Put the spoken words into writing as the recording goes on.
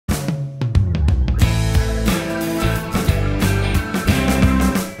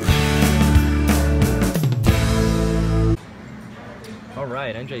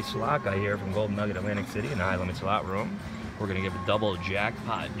NJ Slot Guy here from Golden Nugget Atlantic City in the High Limit Slot Room. We're going to give a double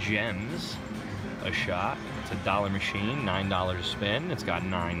Jackpot Gems a shot. It's a dollar machine, $9 a spin. It's got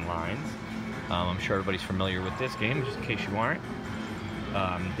 9 lines. I'm sure everybody's familiar with this game, just in case you aren't.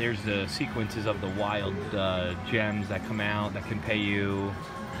 There's the sequences of the wild gems that come out that can pay you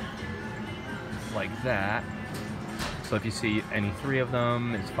like that. So if you see any 3 of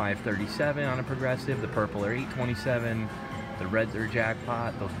them, it's $5.37 on a progressive. The purple are $8.27. The reds are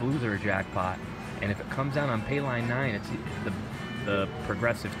jackpot. Those blues are a jackpot. And if it comes out on pay line 9, it's the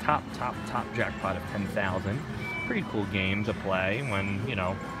progressive top jackpot of 10,000. Pretty cool game to play when, you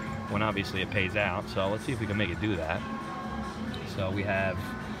know, when obviously it pays out. So let's see if we can make it do that. So we have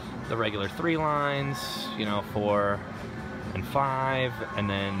the regular 3 lines, you know, 4 and 5, and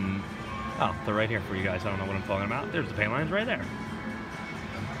then, oh, they're right here for you guys. I don't know what I'm talking about. There's the pay lines right there.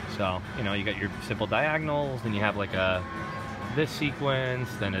 So, you know, you got your simple diagonals, then you have like a this sequence,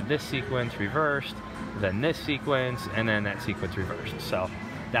 then a this sequence reversed, then this sequence, and then that sequence reversed. So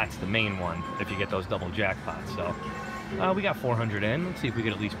that's the main one if you get those double jackpots. So we got 400 in. Let's see if we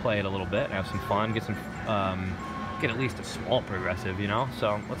could at least play it a little bit, have some fun, get some, get at least a small progressive, you know.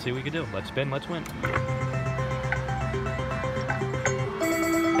 So let's see what we can do. Let's spin, let's win.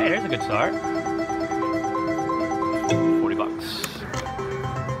 Hey, there's a good start. 40 bucks.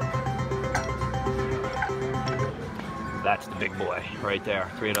 That's the big boy right there.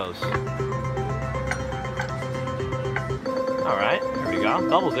 3 of those. All right, here we go.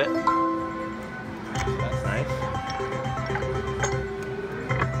 Doubles it. That's nice.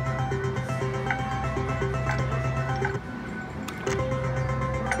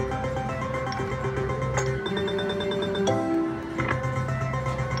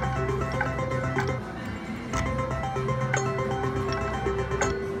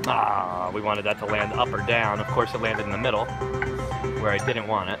 We wanted that to land up or down. Of course, it landed in the middle, where I didn't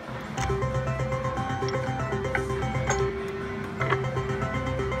want it.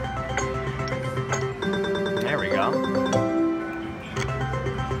 There we go.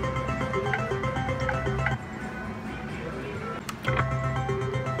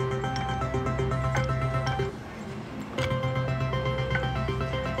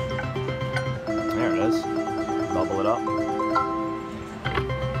 There it is. Bubble it up.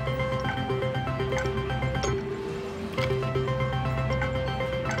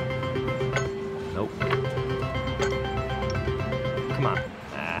 Nope. Come on.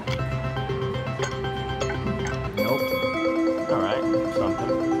 Ah. Nope. Alright,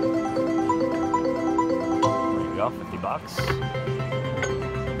 something. There you go, 50 bucks.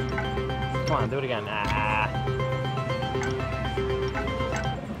 Come on, do it again. Ah.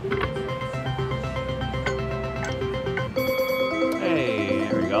 Hey,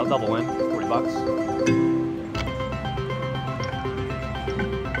 there we go, double win, 40 bucks.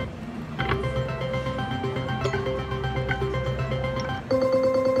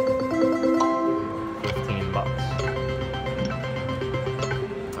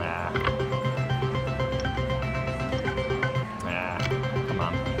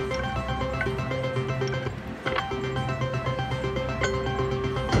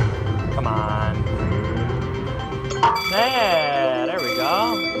 Come on. Yeah, there we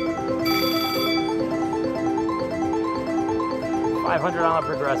go. $500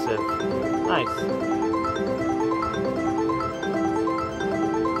 progressive. Nice.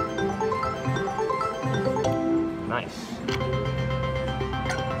 Nice.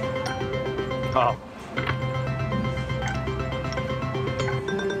 Oh.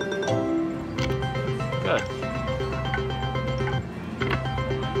 Good.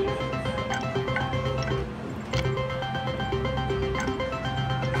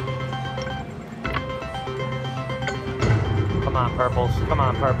 Come on, purples. Come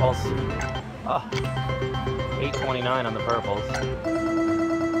on, purples. Oh, $8.29 on the purples.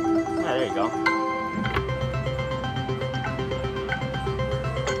 Yeah, there you go.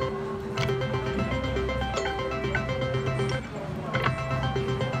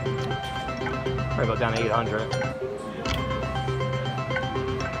 Probably go down to 800.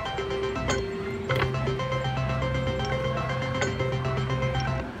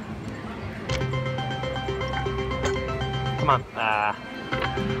 Come on. Ah.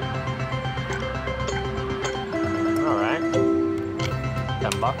 All right.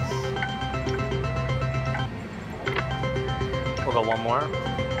 10 bucks. We'll go one more.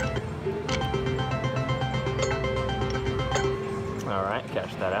 All right,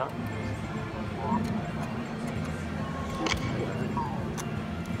 cash that out.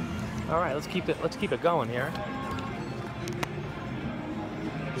 All right, let's keep it going here.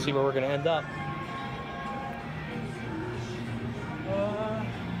 See where we're gonna end up.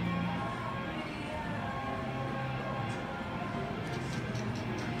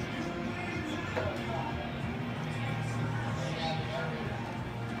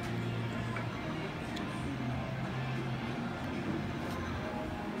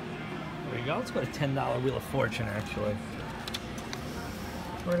 go. Let's go to $10 Wheel of Fortune, actually.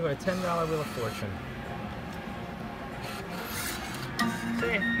 We're gonna go to $10 Wheel of Fortune.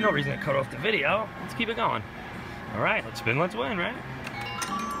 See, no reason to cut off the video. Let's keep it going. All right, let's spin, let's win, right?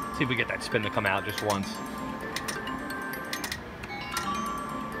 See if we get that spin to come out just once.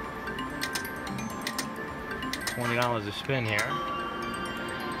 $20 a spin here.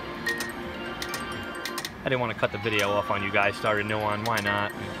 I didn't want to cut the video off on you guys, start a new one. Why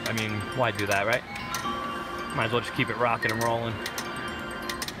not? I mean, why do that, right? Might as well just keep it rocking and rolling.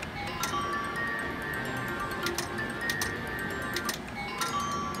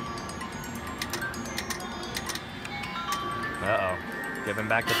 Uh-oh. Giving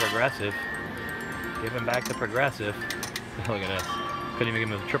back to Progressive. Giving back to Progressive. Look at this. Couldn't even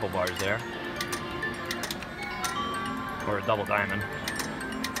give him the triple bars there. Or a double diamond.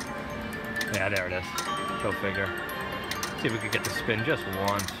 Yeah, there it is. Go figure. See if we could get the spin just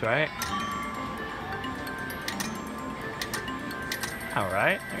once, right?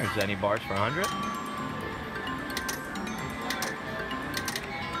 Alright, there's any bars for 100.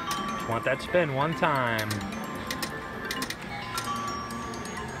 Just want that spin one time.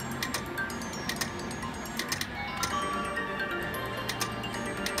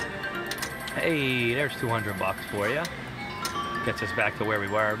 Hey, there's 200 bucks for you. Gets us back to where we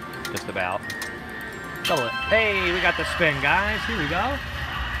were, just about. Double it. Hey, we got the spin, guys. Here we go.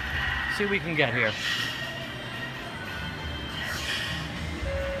 See what we can get here.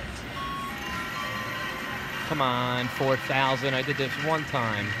 Come on, 4,000. I did this one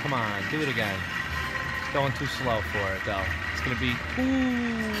time. Come on, do it again. It's going too slow for it, though. It's going to be...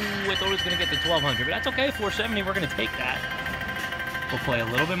 Ooh, I thought it was going to get to 1,200, but that's okay. 470, we're going to take that. We'll play a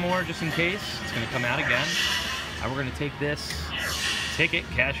little bit more just in case. It's going to come out again. And we're going to take this ticket,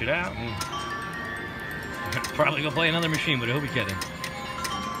 cash it out, and probably go play another machine, but who be kidding?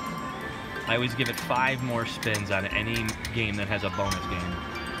 I always give it 5 more spins on any game that has a bonus game.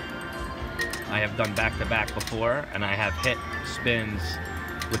 I have done back-to-back before, and I have hit spins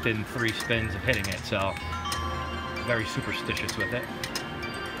within 3 spins of hitting it, so very superstitious with it.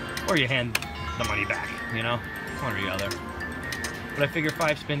 Or you hand the money back, you know? One or the other. But I figure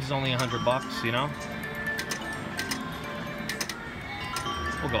 5 spins is only 100 bucks, you know?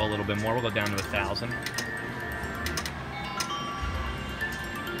 We'll go a little bit more. We'll go down to 1,000.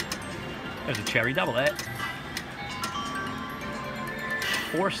 There's a cherry double it.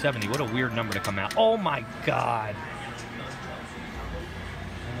 470. What a weird number to come out. Oh my god.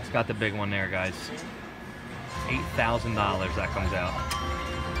 Almost got the big one there, guys. $8,000 that comes out.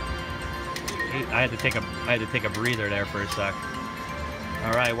 I had to take a breather there for a sec.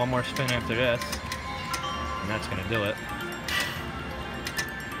 All right, one more spin after this, and that's gonna do it.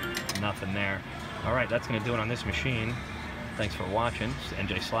 Nothing there. All right, that's gonna do it on this machine. Thanks for watching. It's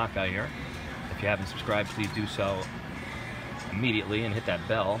NJ Slot Guy here. If you haven't subscribed, please do so immediately and hit that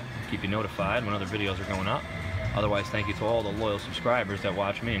bell to keep you notified when other videos are going up. Otherwise, thank you to all the loyal subscribers that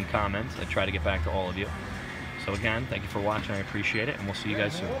watch me and comment. I try to get back to all of you. So again, thank you for watching. I appreciate it, and we'll see you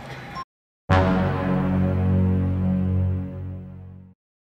guys soon.